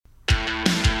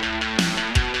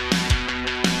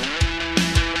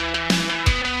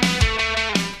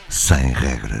sem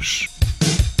regras.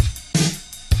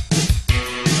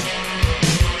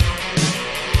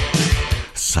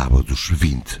 Sábados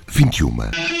 20, 21.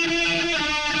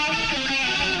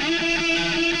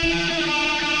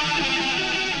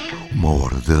 Uma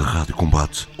hora de rádio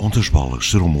combate onde as bolas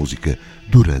serão música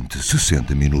durante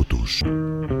 60 minutos.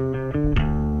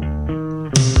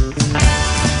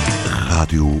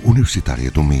 Rádio Universitária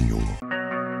do Minho.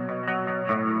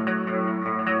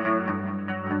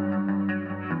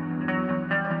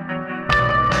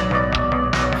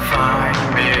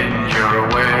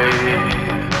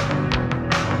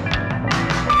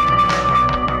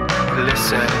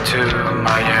 Listen to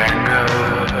my anger,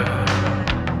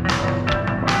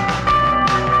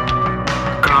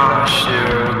 crush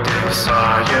your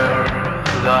desire,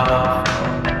 love.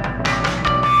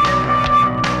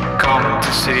 Come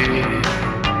to see,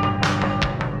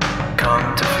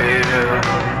 come to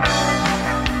feel.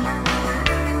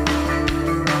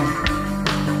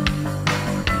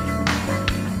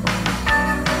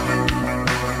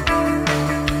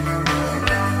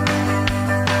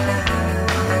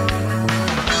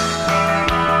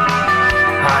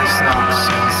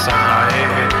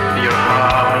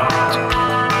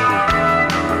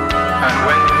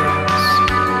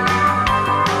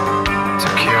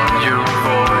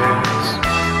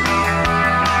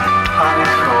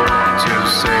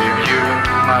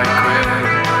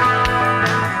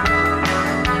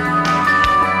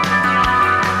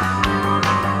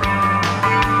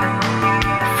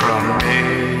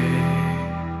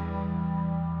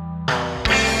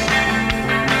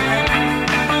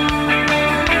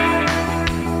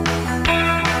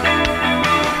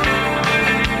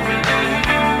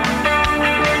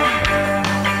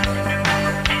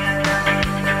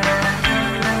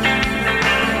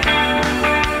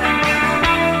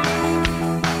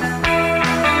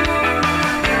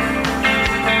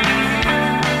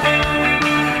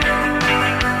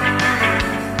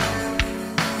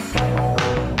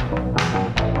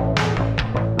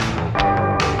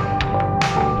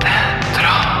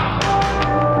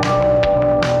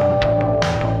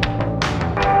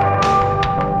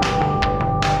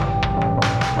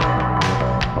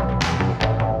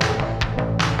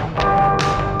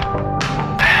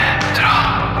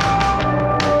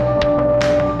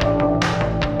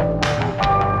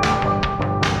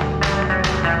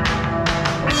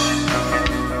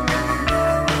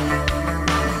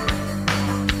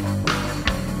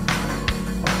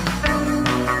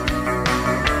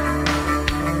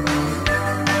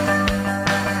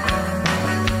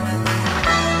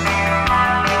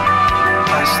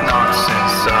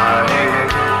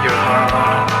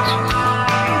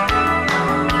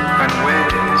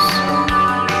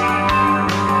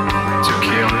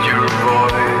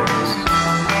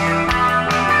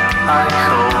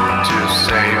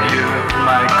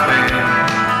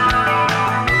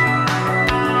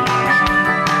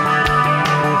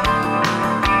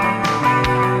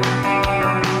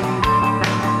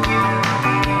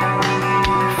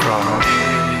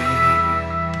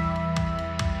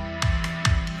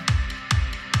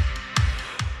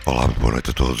 Olá, muito boa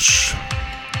noite a todos.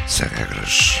 Sem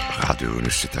regras, Rádio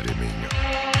Universitária Minho.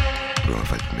 Programa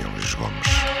feito por mim, Luís Gomes.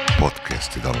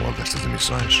 Podcast e download destas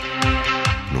emissões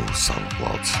no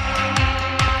SoundCloud.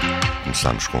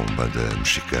 Começamos com uma banda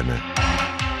mexicana.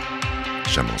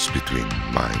 Chamam-se Between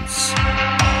Minds.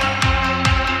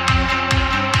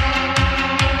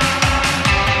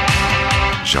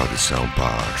 Já a audição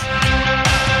PAAR.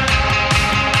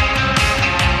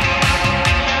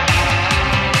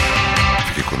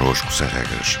 Fique connosco, sem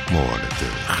regras, uma hora de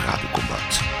rádio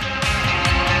combate.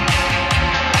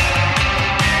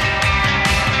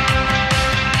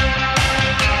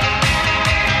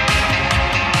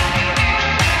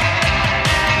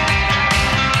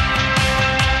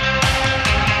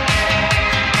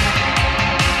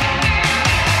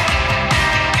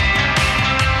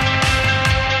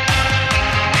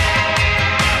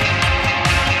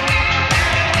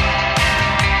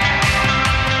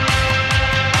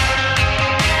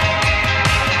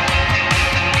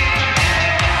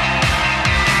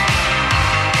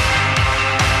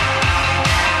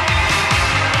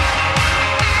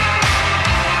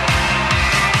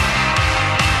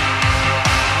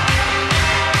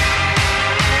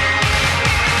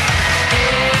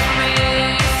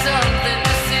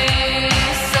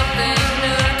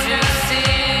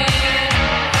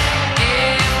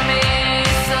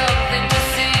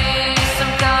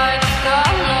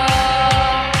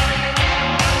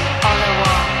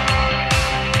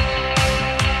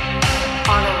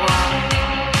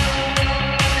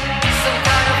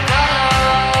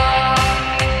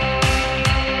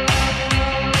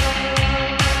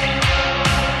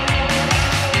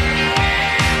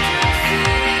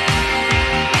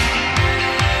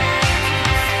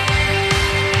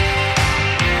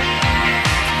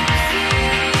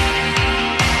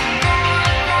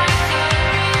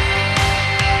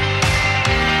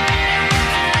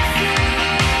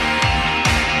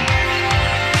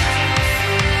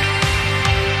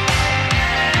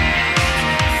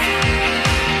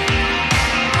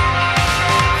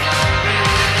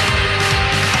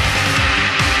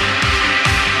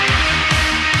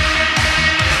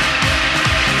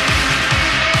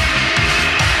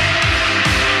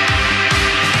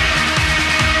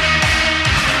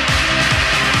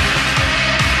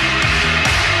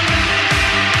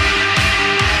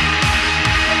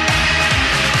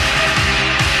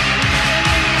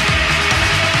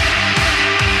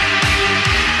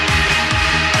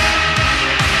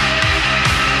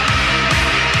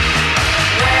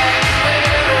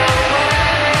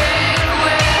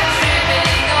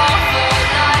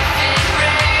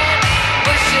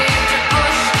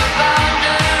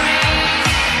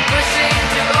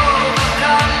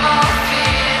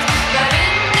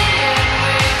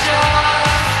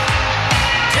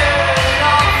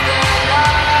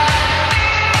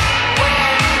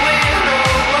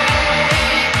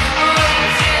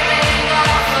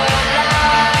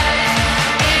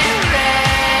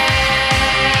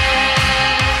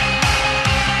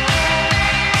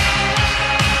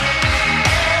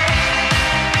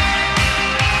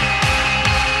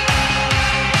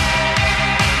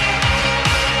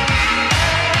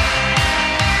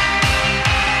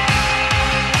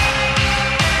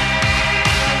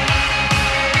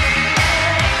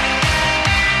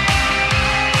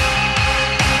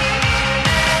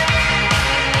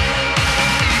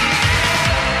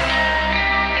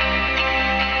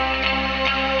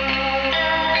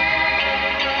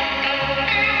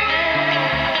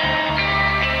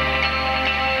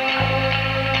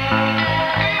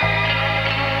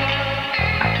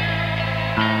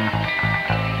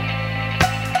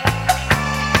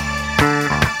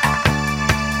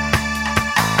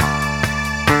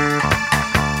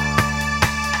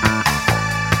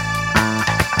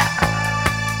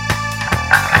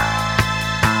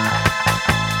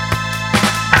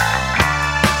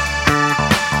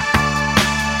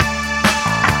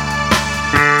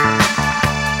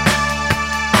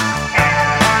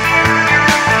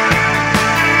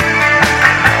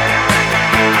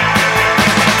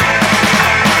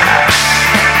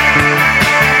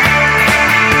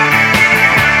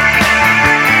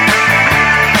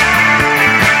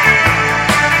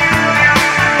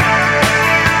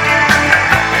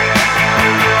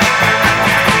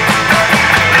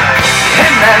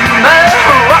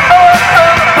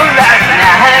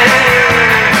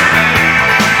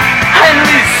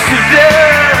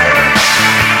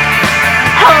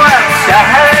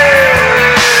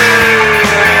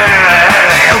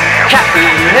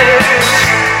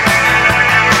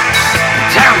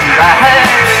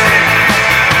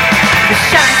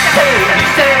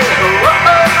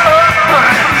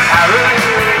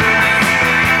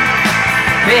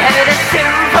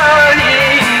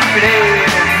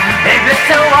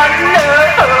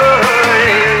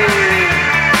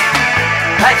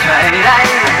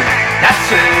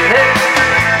 That's it,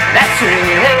 that's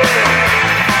it.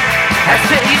 That's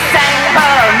what you sang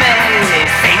for me,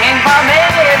 singing for me,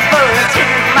 to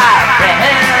my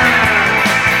friend.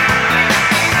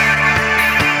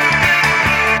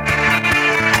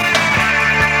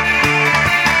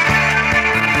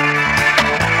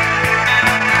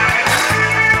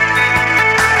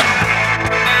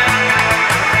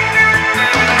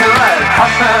 What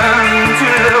happened to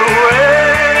the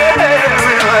way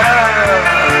we were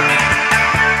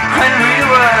when we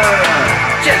were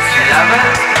just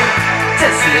lovers?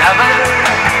 Just lovers,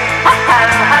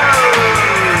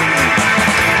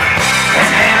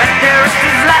 and even there was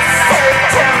last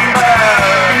September,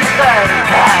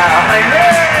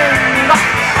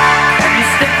 and you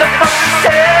stepped up on the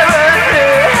stairs.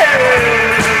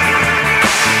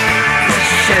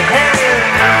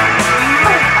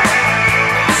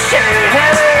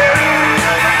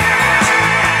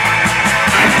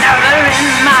 And now they're in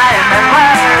my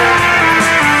memoirs,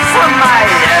 from my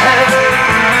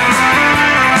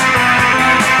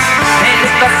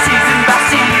by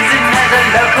season, as a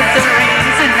love with a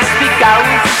reason. I speak out,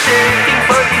 searching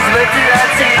for these words that I'm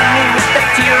singing with a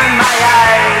tear in my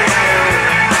eye.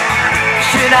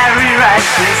 Should I rewrite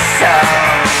this song?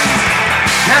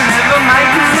 Now never mind,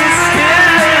 'cause it's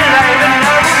still alive and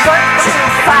I've got to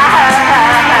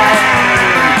find.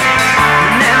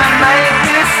 Never mind,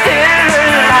 'cause it's still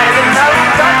alive and I've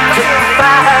got to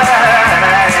find.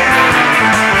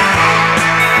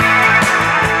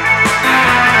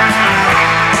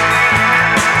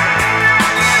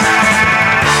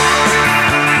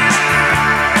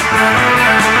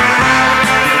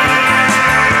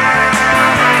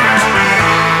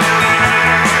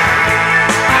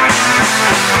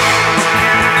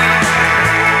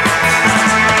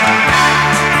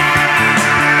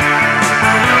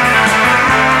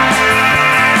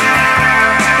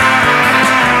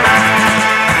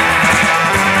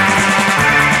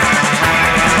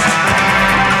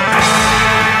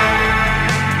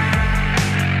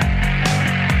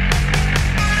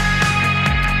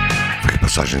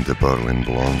 Passagem de Berlin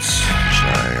Blondes,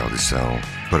 já em audição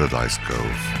Paradise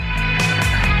Cove.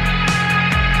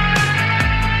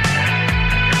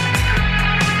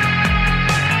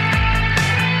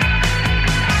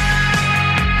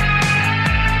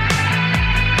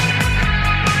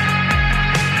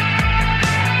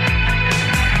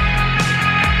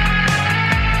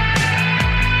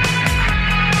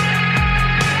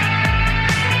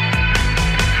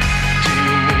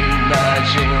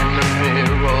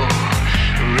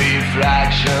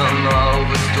 Reflection of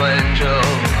a stranger,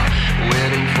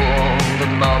 waiting for the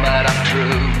moment of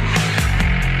truth.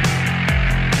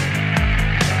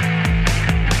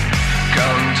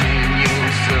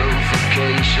 Continuous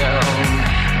suffocation,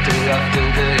 day after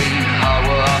day,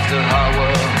 hour after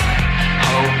hour,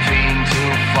 hoping to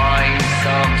find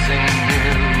something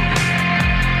new.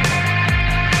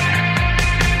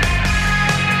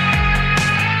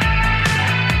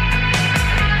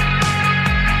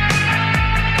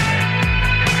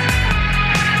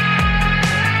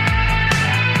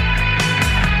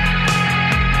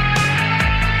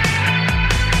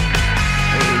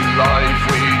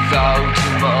 Without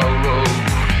tomorrow,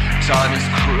 time is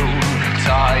cruel,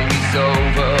 time is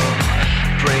over,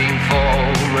 praying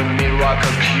for a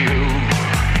miracle cure.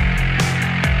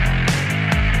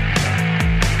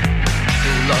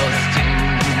 Lost in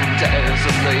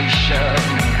desolation,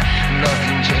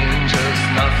 nothing changes,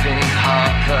 nothing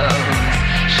happens,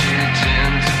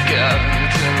 shooting to get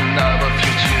another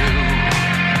future.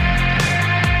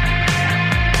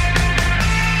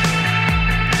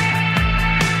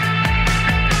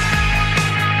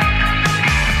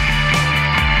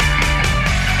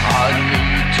 I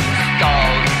need to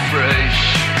start fresh.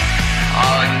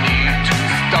 I need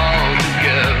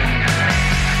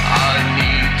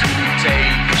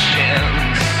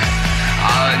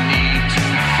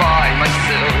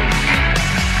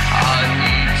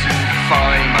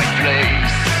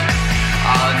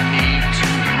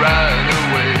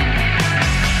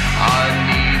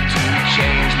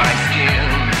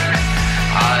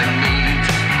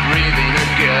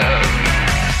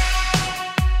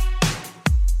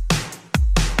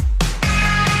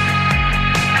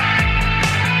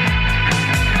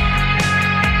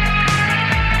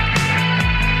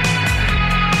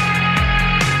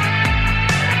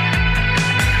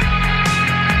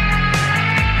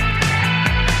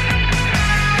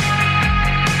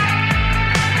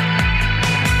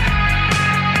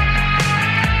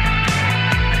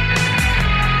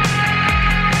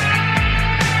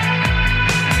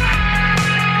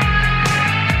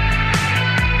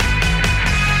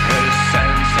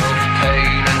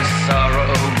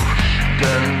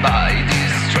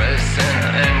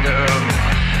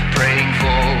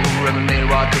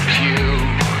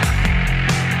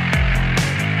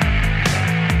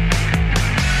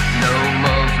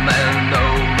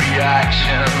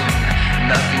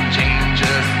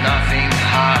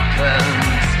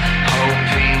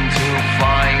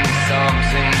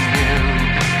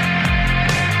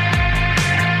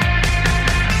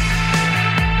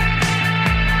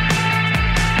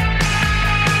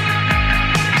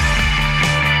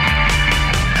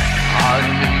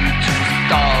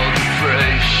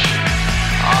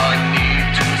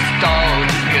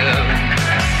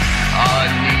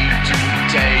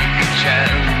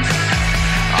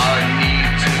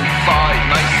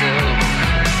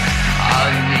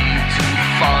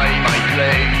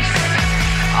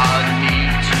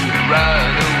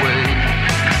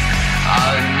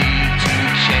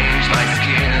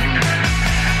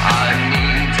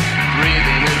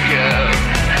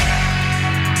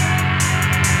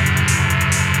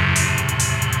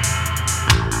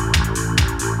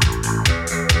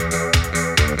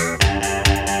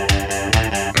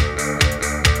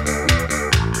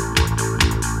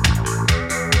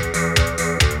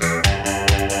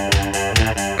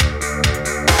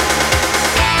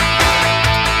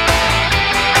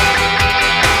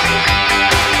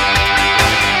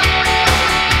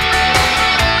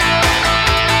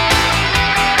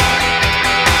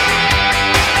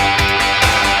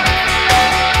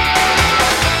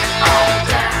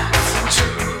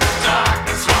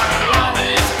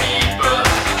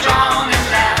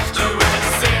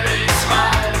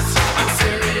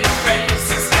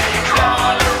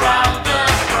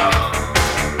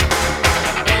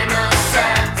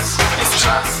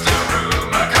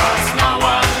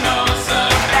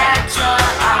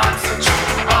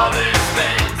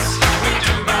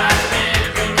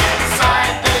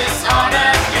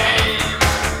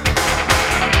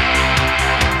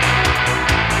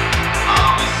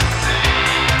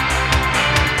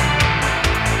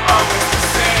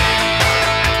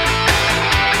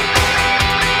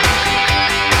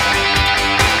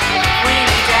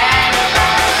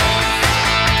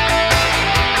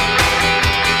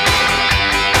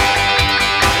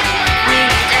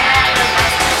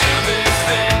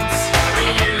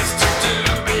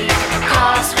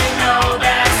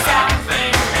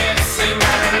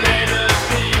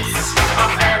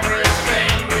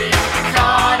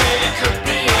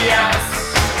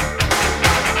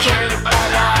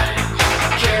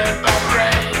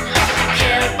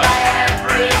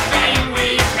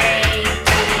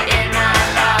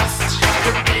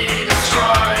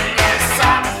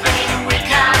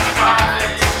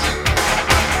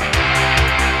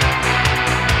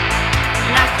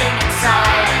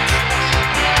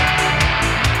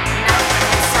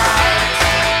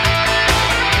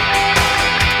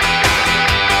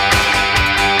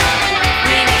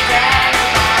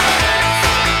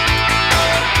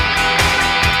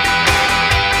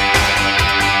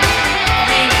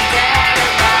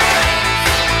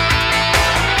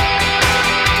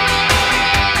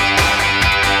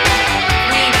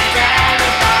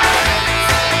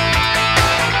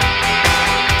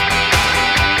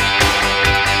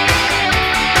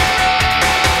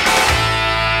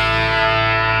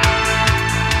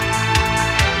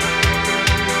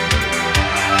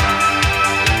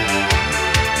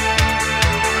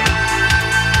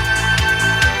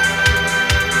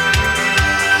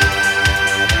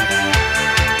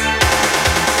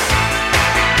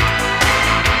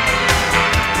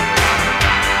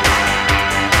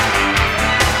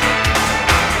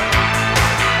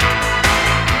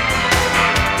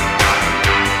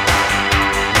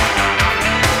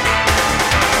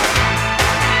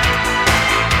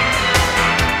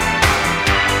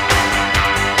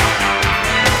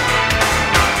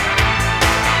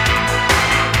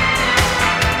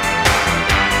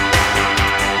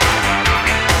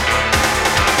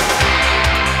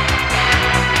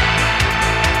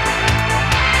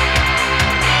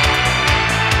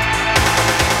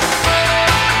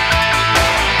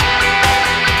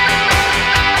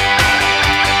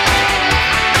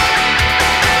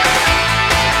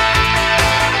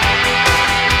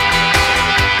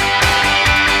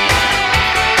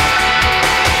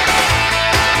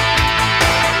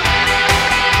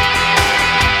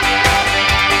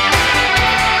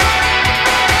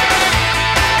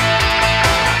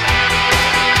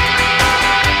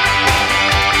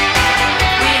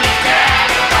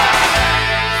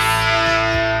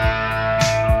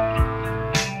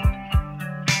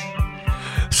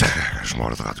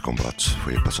combate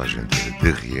foi a passagem de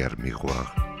DERRIERE MIRROR.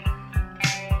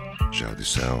 Já a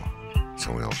edição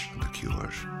são eles, The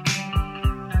Killers.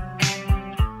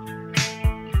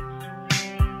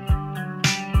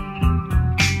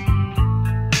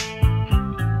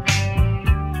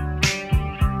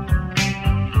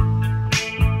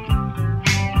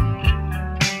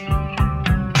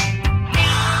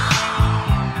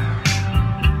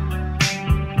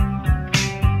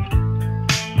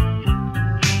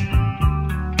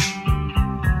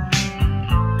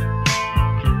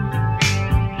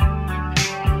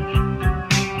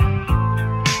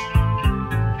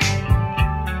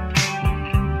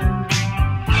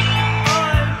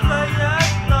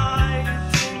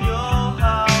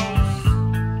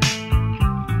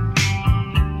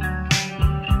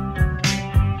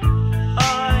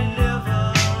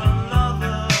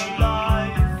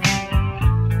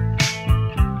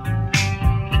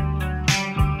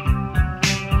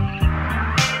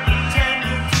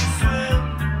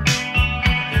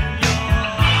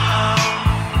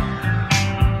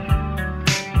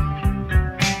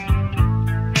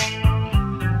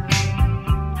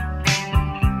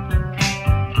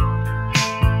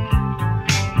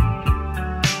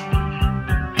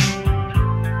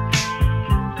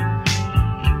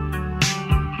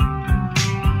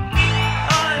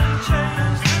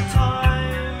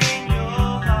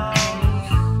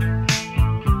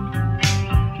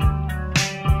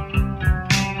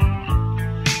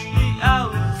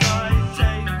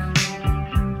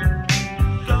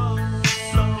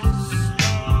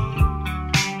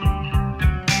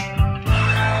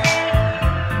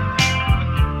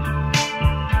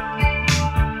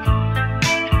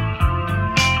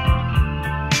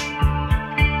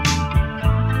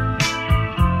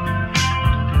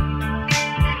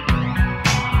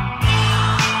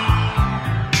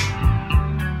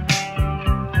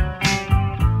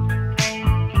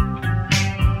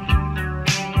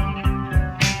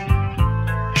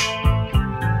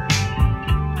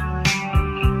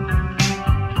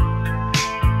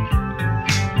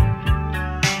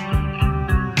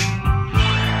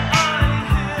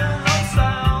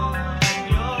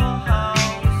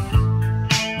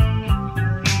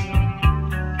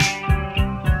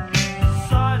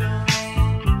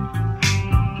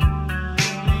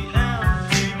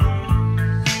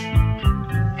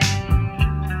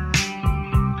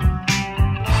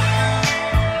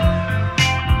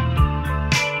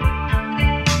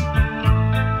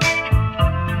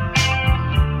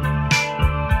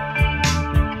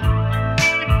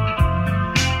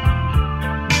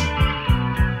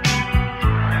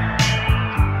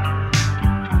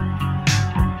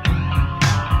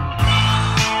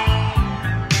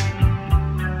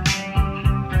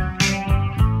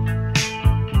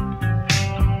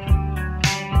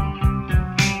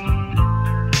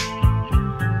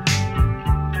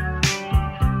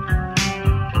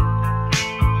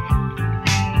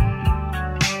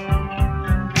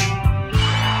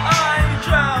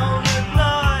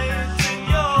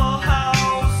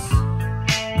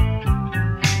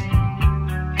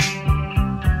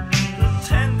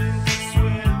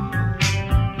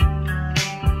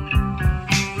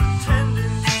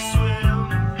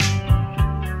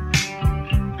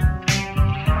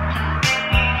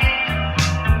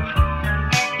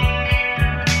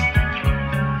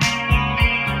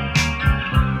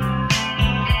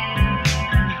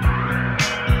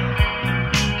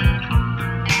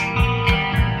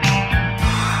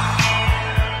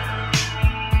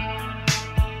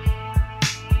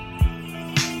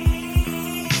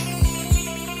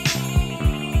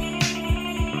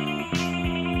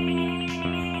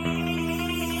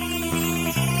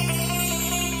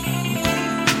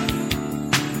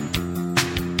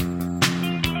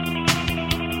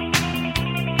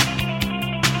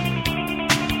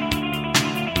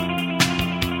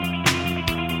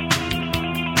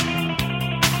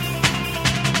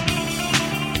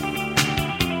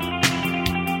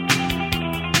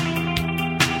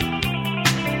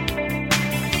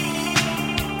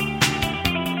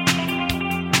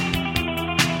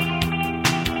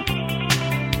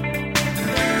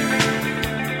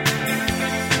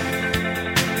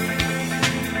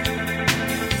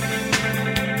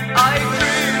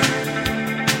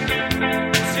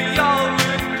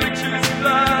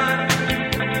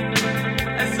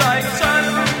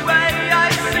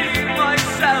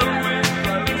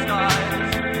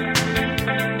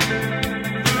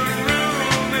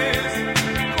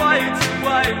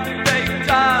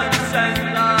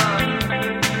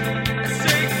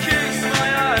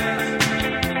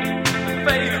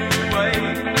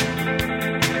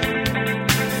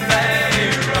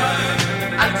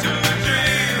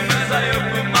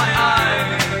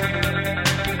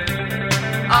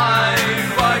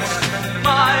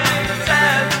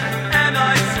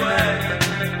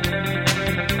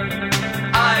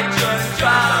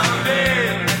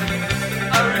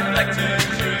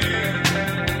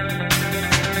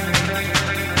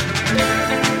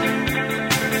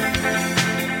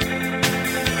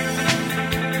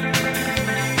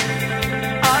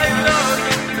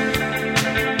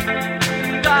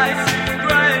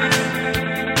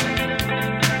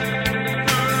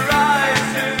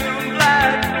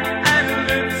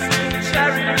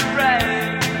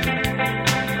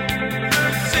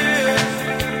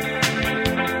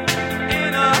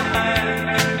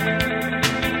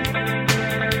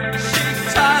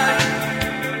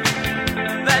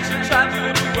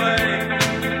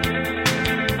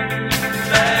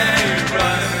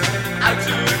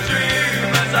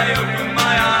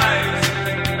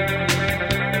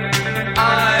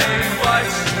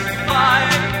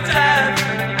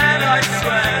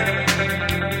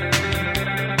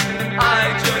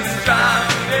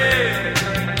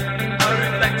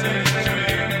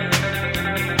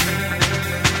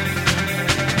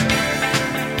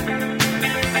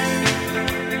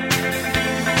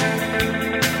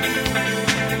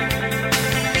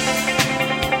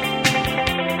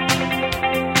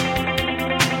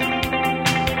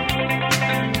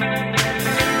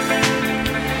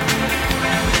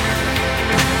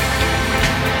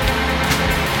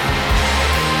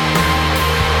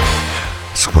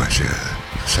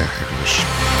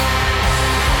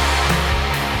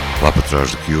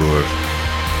 atrás de Cure,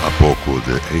 há pouco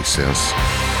de Essence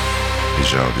e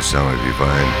já a audição EVI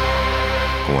VINE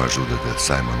com a ajuda de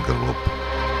Simon GALLUP,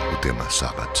 o tema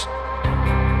Sabbath.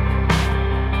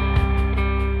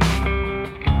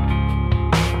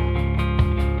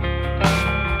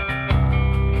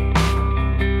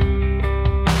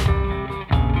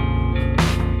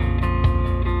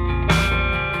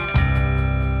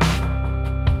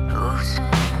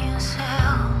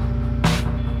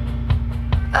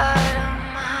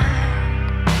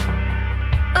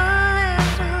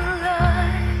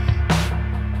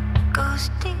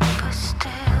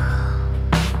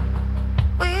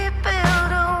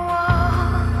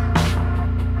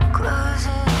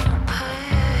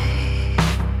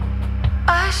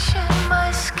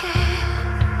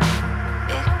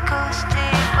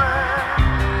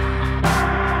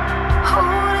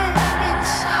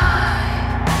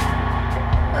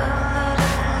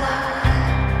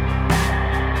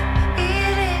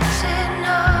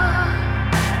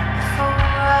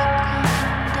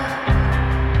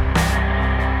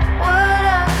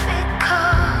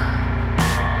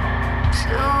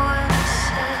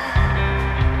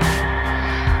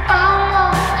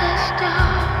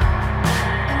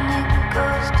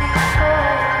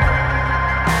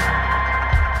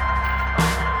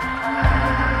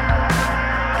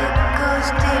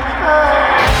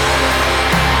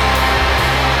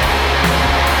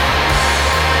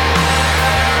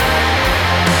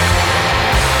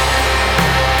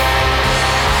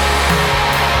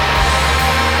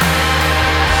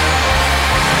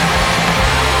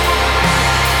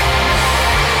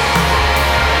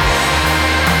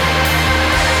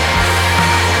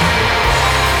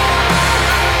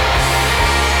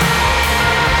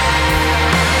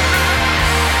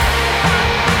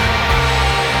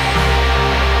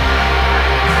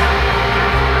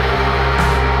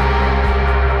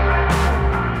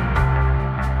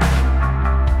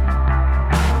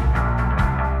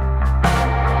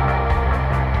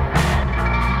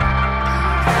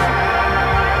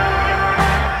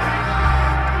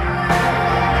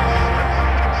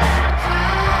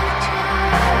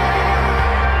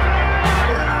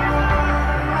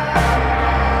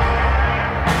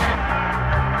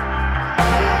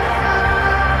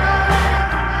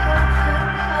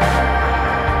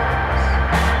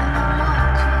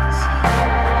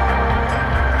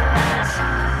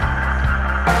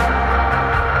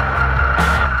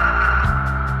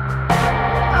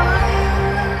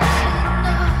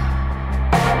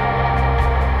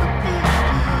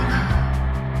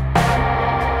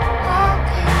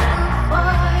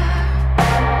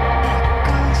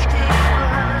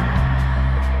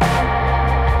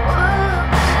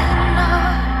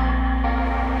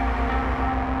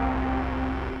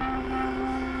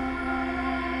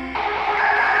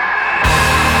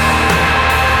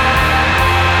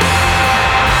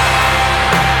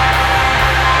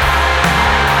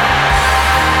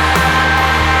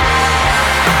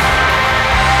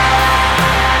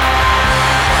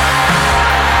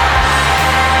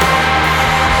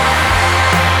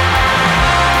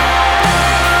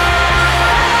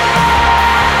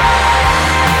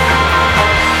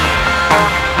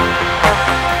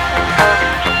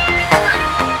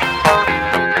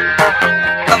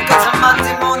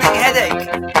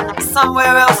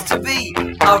 Somewhere else to be,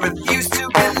 I refuse to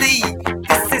believe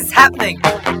this is happening.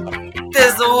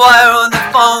 There's a wire on the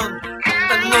phone,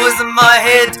 a noise in my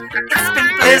head. It's been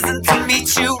pleasant to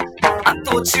meet you, I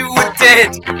thought you were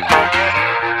dead.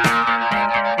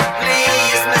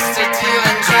 Please, Mr.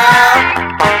 Dillinger,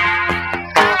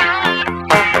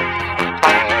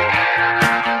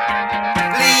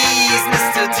 please,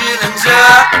 Mr.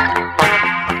 Dillinger.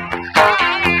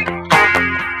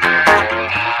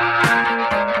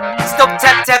 Stop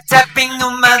tapping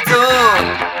on my door.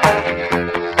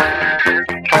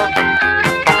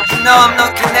 You know I'm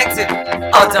not connected,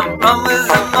 I don't run with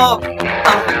the mob.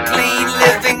 I'm a clean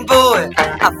living boy,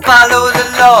 I follow the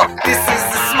law. This is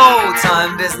a small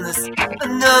time business, a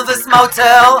nervous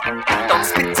motel. Don't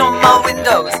spit on my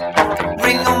windows, don't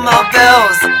ring on my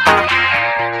bells.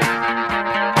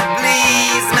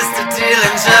 Please, Mr.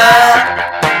 Dillinger.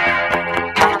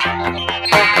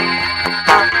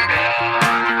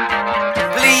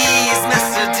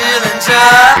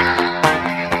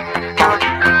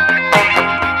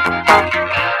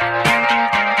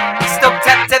 Stop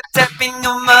tapping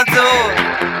on my door.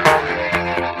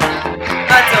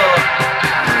 My door.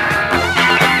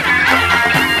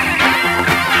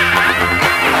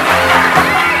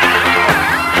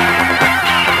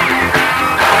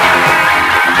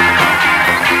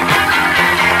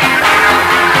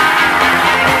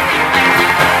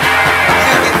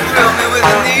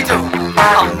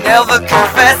 never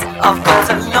confess. I've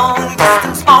got a long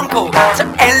distance phone call to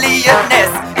Elliot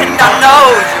Ness, and I know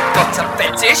you've got a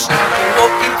fetish for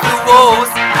walking through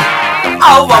walls.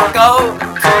 I won't go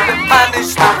to the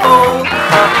punishment hall.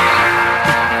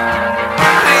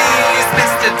 Please,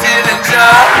 Mr.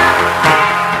 Dillinger.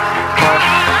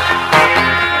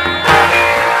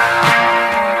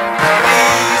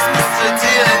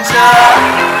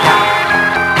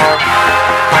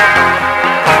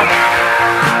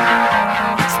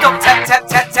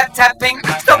 Tapping,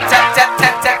 stop tap tap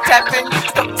tap tap tapping,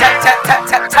 stop tap tap tap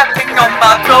tap tapping on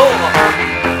my floor.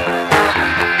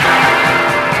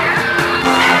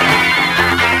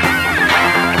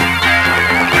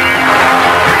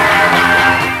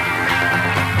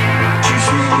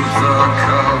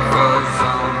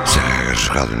 Regras,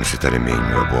 Rádio Universitária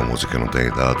Minho. A boa música não tem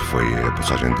idade. Foi a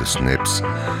passagem de SNIPS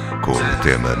com o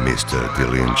tema Mr.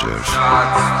 Dillinger.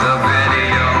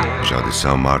 Já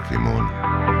audição Mark e Moon.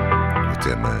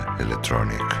 Tema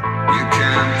Electronic.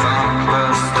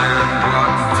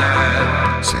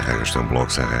 Sem Regras tem um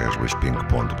blog,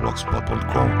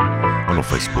 semregras.blogspot.com ou no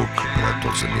Facebook para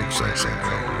todos os amigos Sem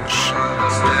Regras.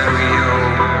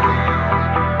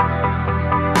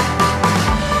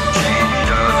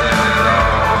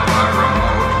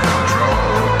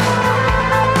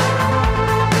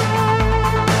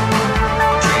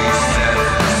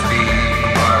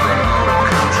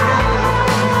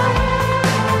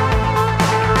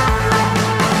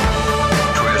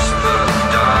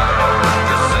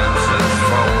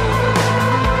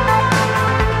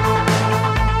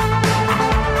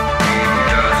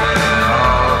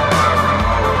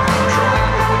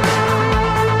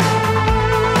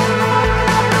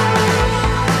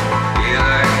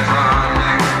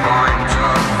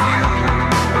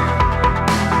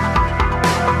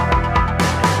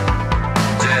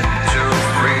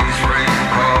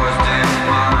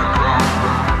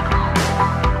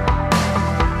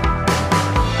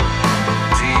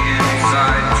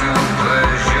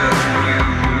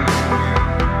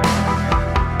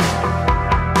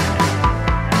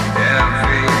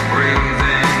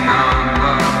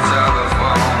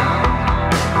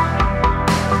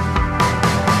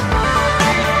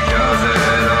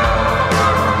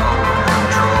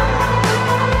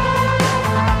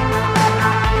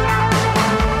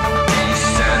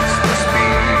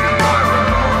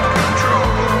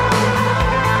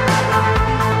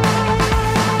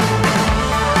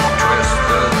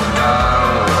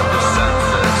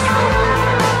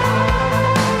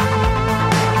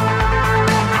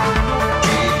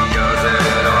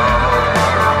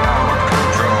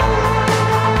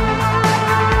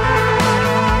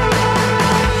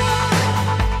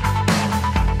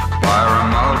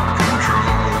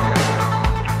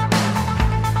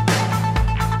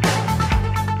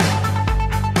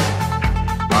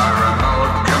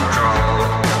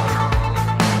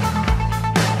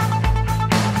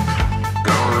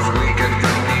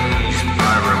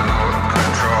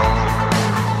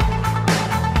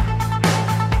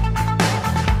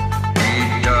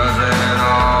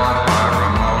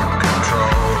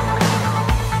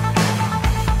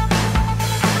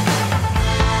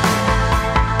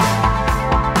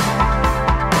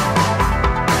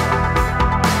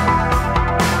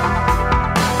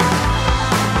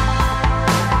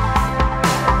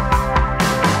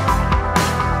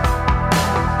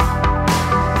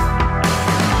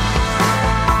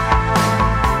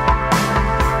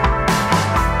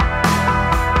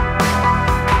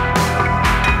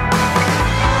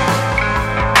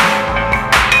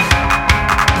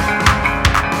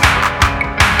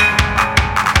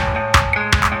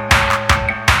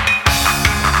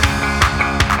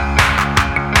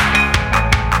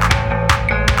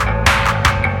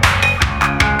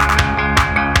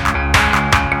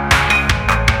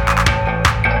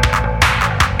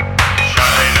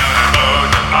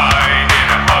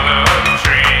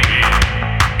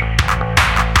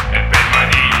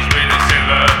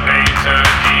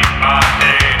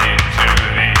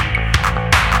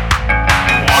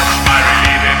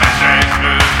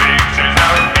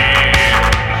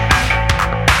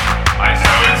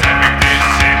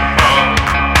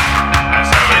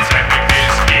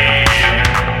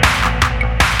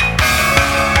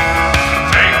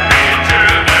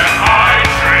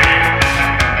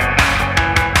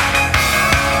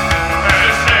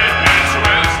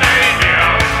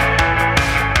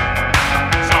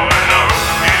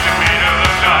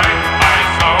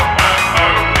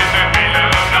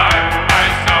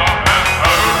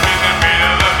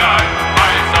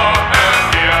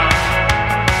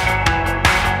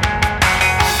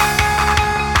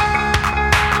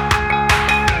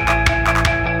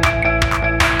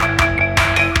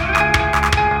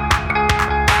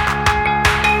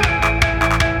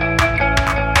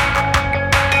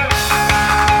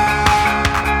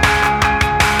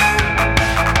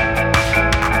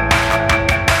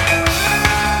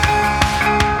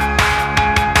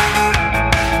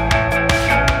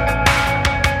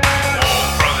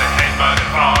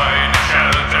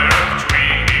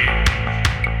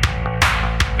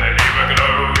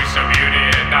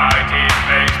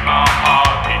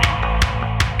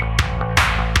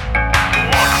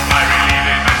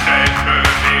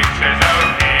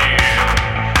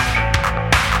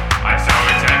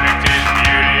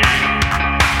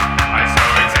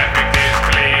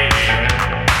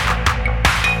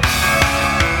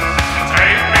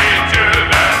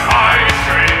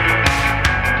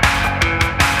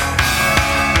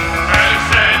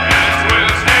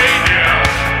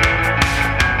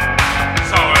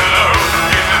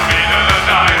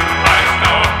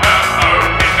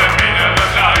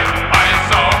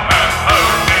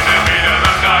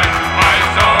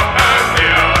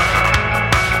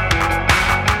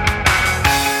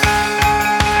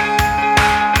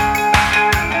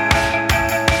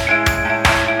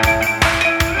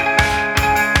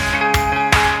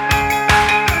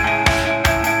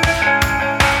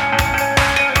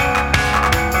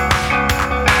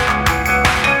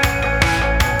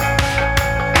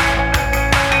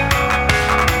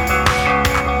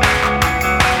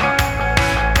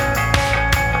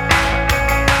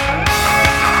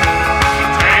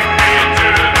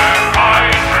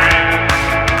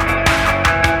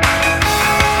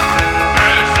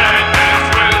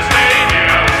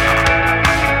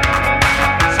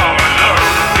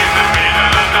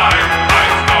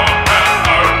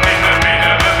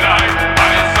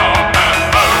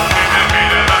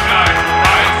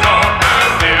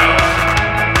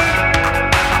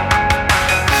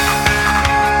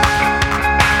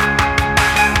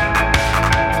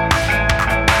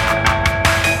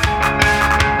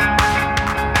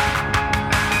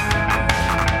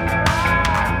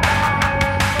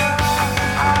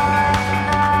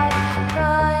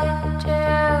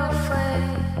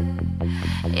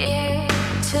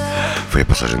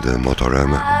 passagem de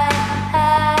Motorama,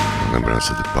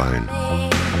 lembrança de Pine,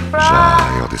 já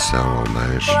em audição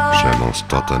alemães, chamam-se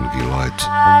TOTENGELÄUT.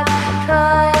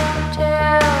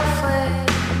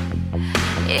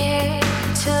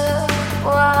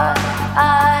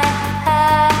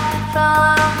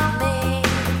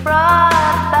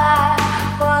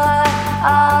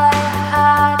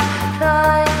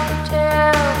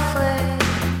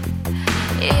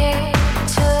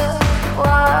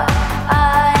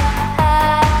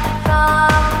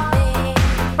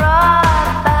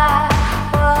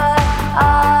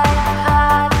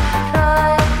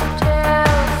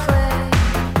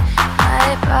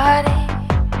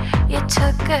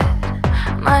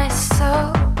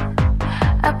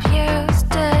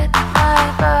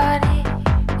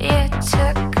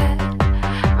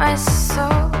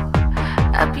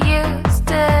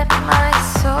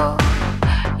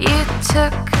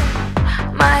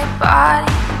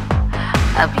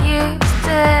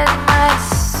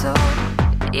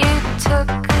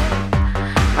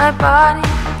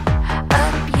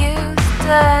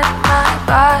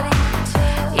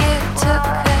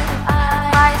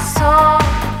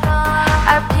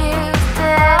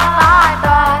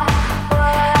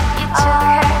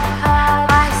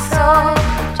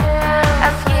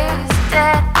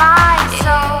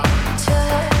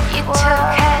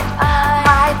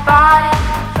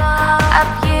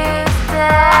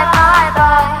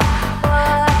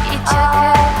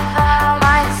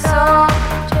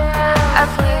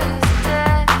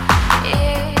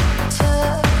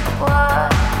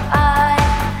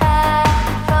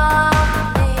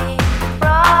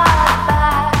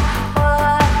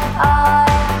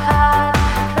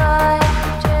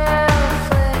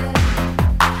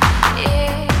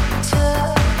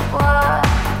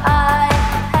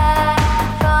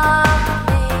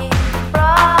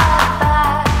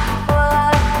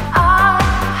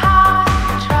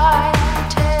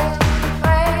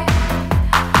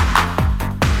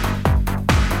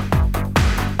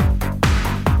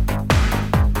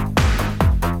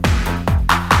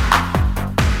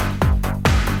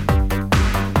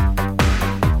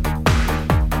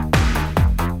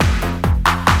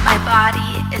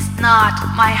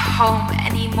 My home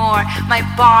anymore. My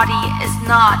body is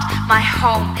not my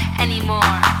home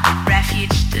anymore.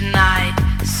 Refuge denied,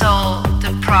 soul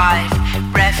deprived.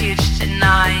 Refuge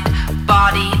denied,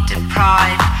 body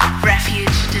deprived.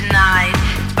 Refuge denied,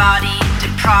 body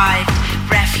deprived.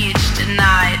 Refuge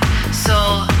denied,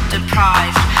 soul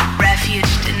deprived.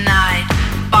 Refuge denied,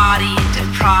 body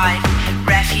deprived.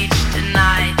 Refuge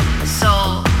denied,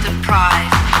 soul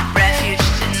deprived. Refuge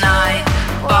denied,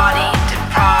 body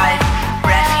deprived.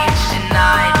 Refuge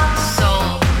denied,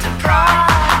 soul deprived.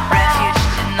 Refuge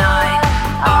denied,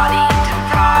 body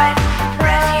deprived.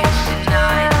 Refuge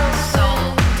denied,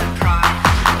 soul deprived.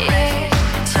 Refuge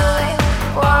denied,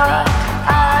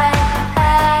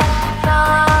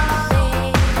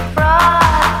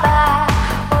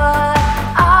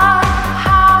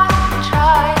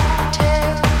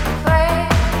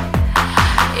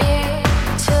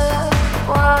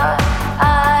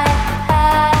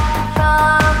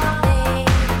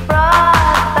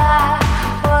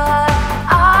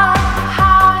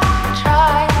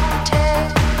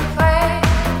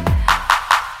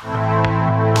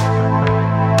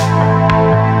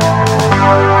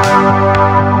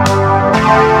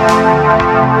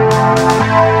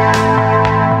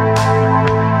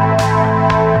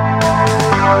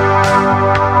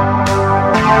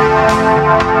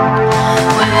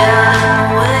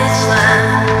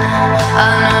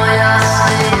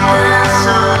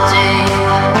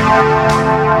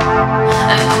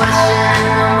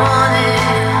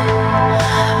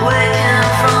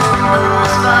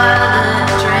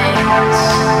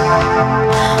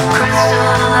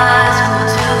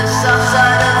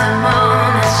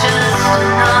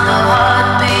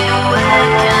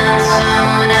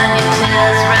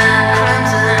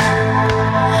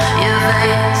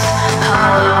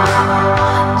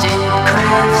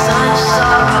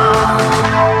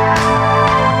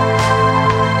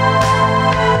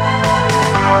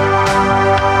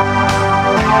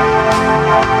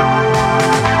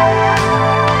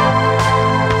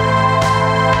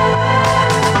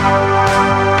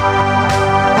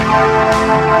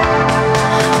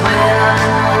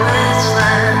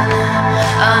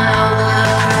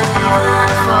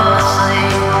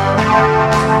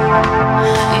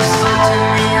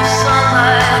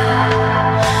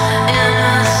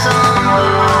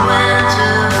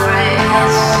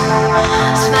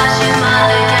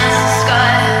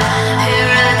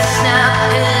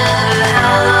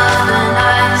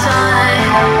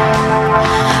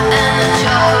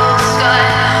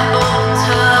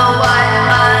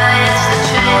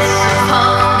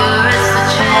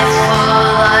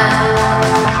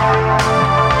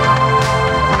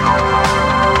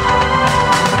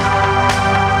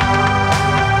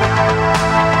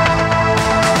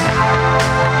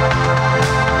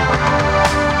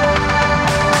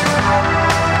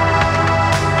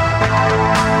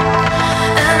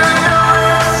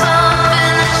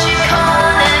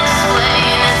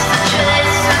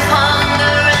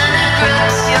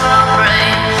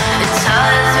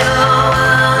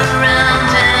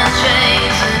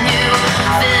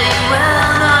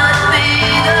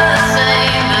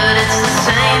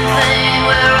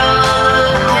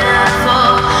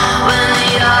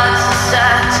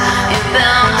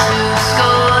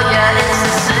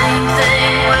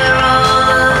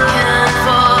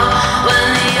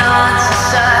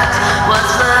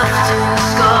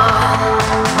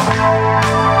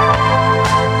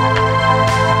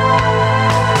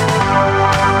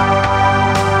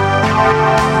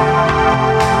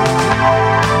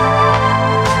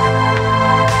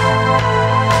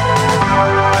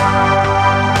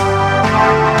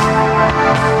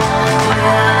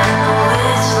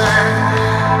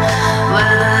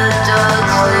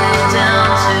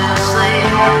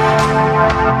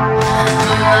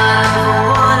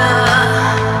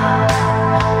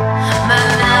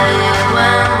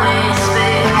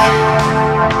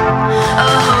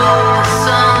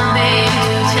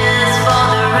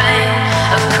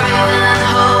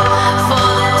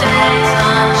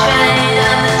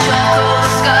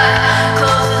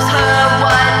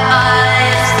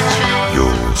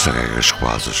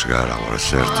 Estás a chegar à hora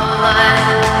certa.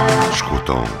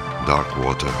 Escutam Dark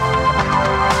Water,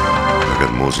 a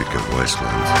grande música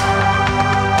Wasteland.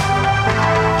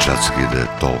 Já de seguida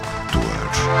Talk to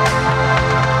Earth.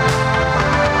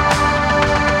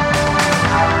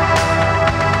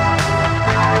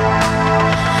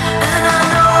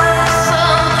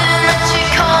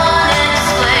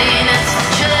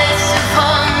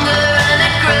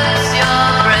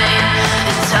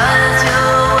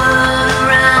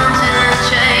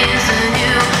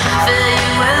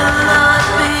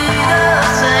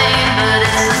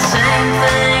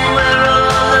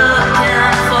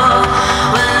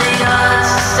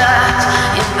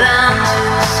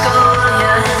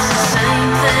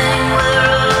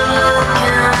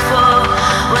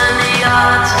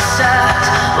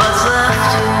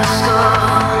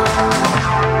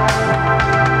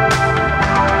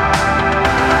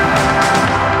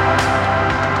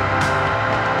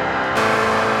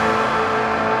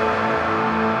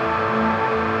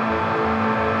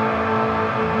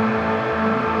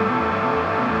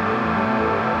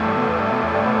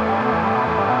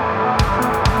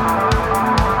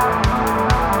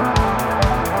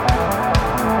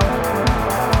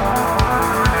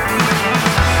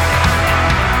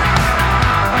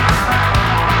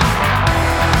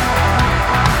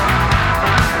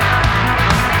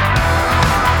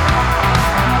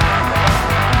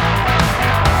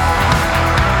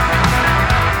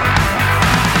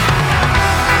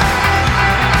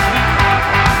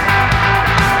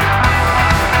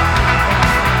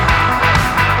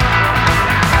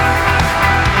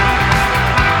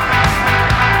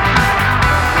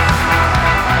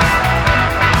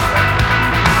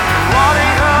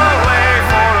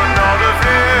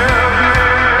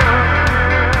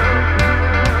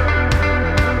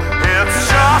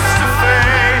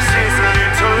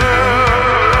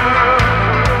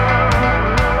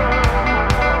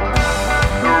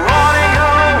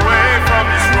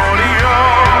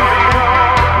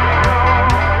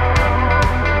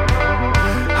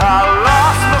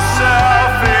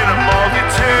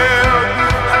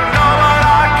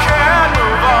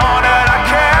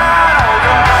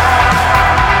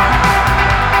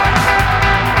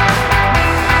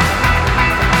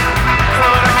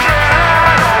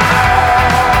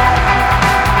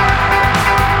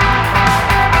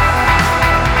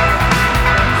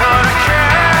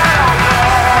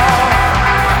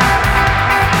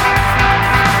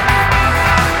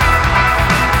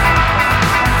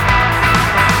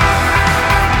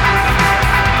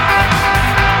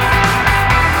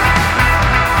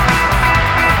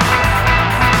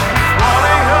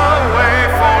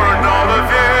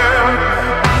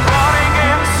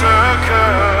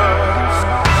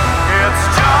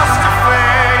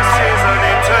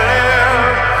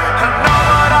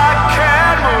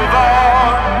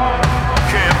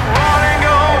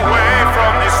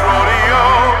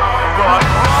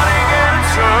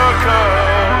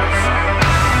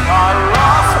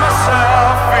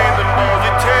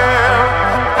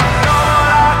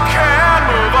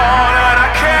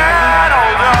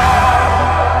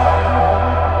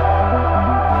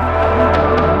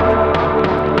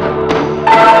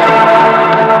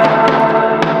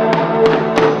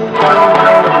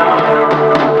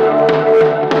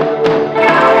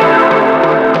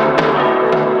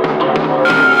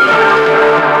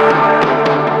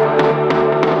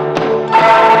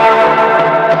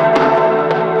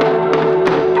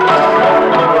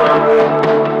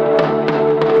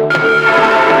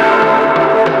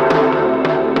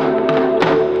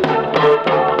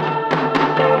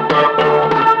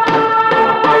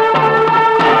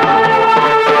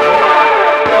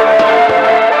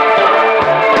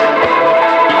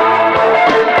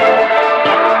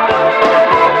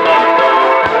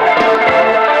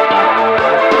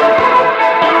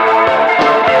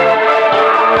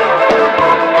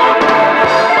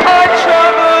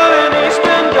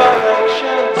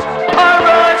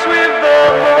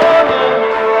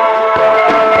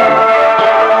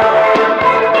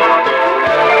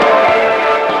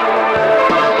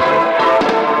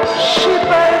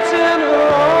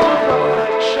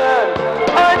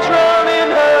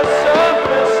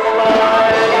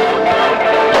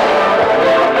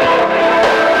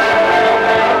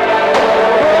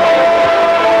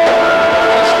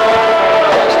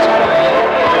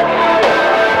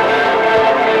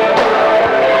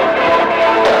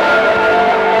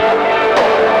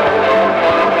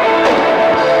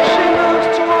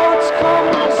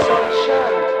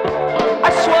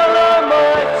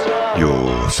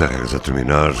 Regras a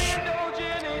terminar,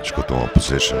 escutam a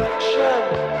Opposition.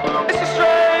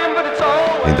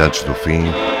 Ainda antes do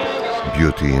fim,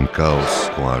 Beauty in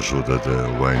Chaos com a ajuda de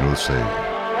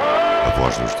HUSSEY. a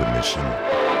voz dos The Mission,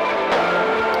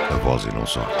 a voz e não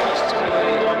só.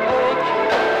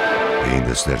 E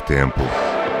ainda se der tempo,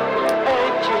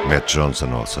 Matt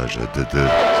Johnson, ou seja, The.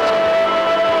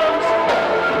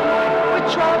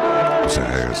 Sem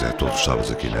regras é todos os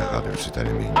sábados aqui na Rádio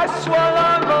Universitária Minho.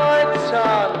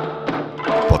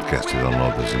 Podcast e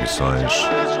download das emissões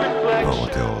vão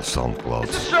até ao SoundCloud.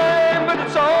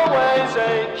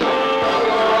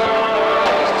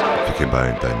 Fiquem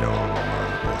bem, tenham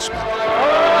uma boa semana.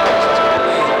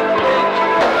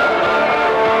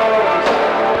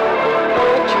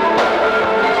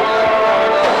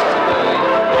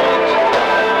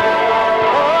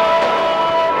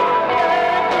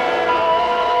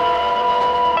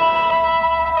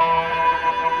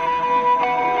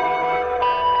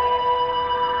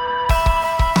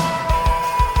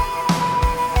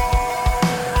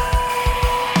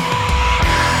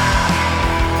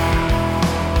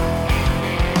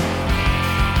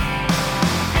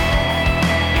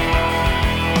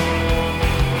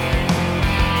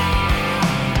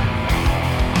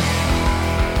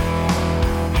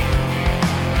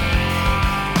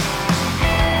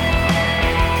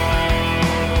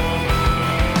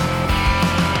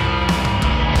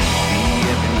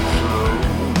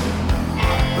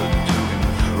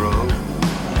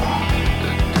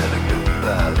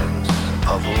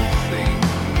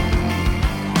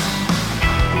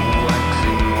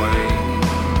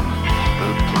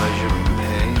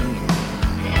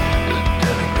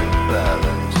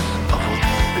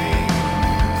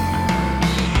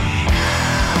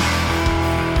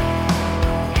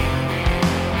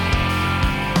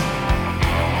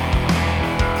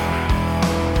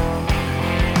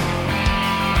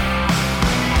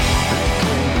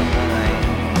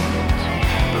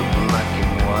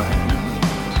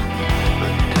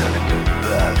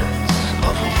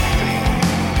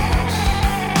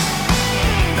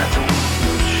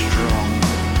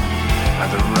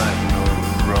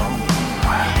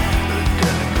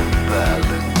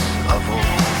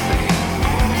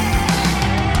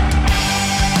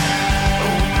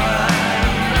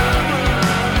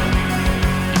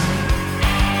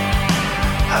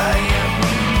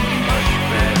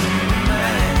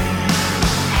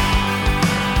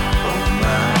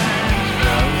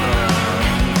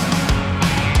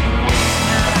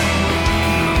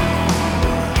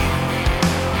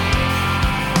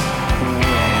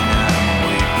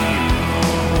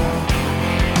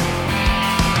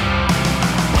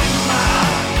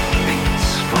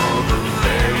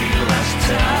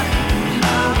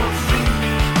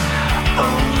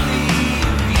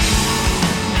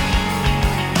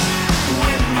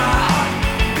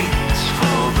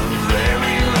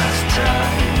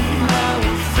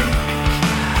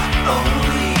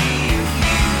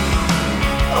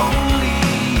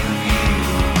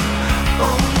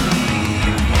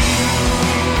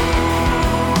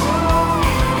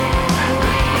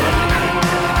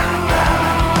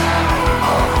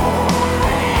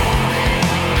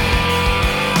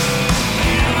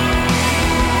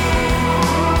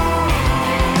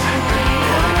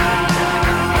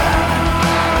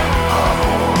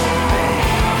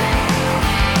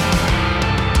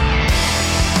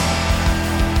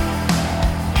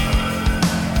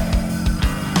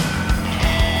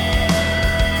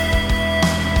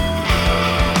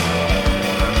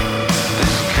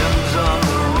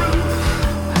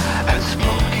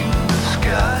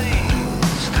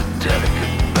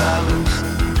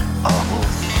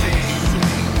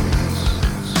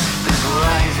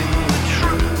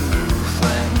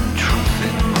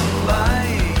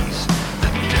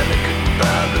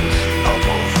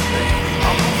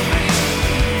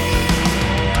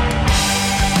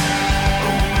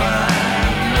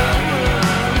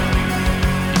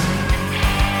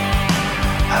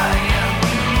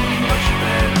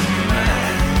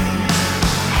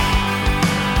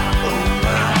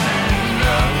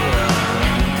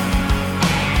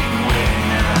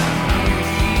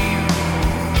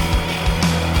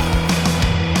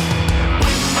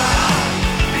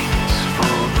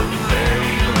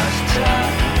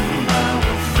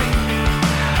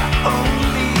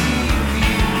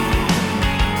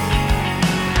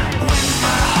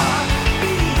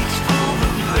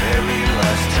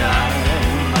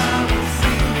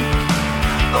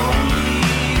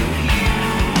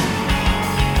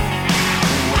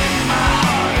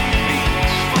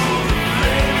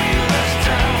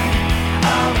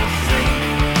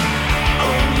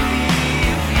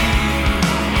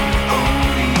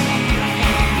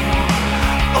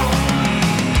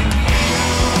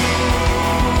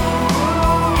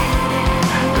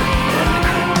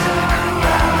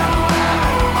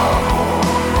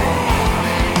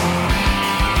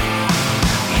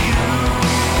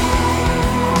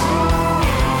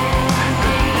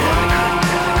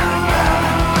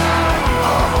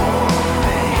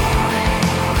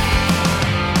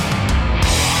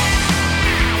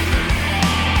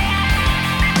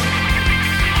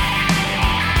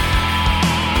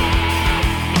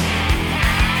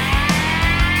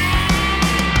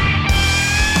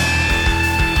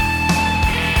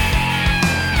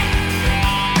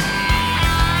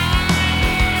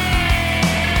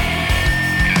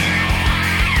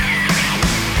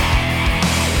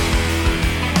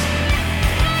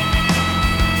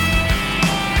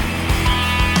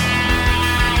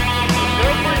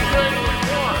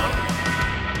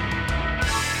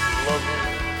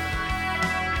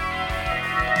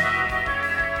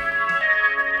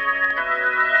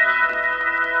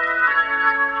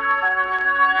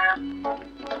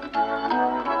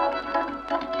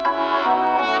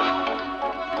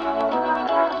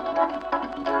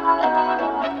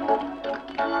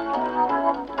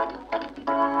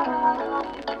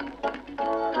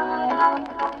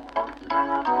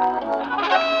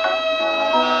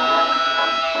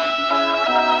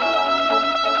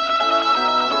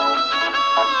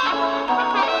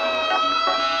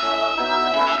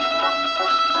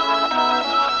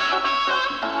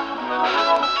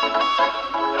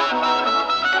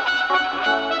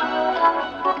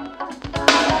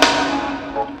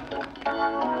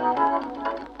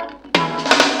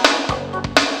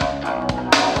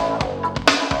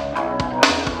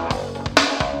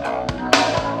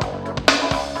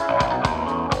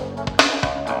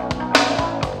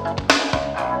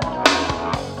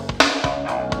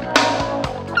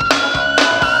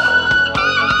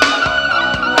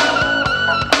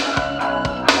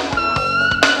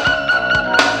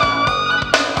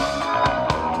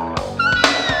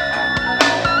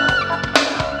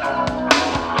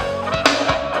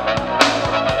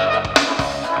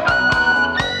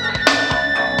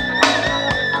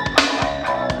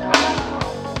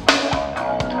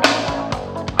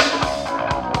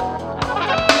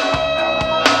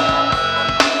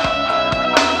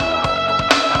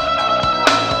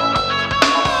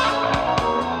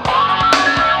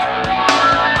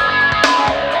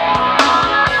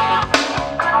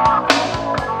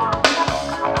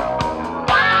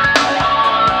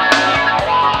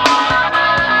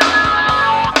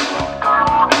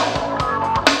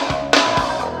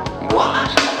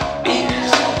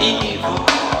 more.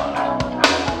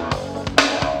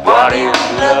 What is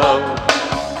love?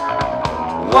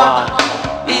 What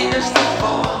is the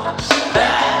force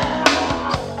that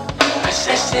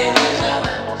possesses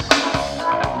others?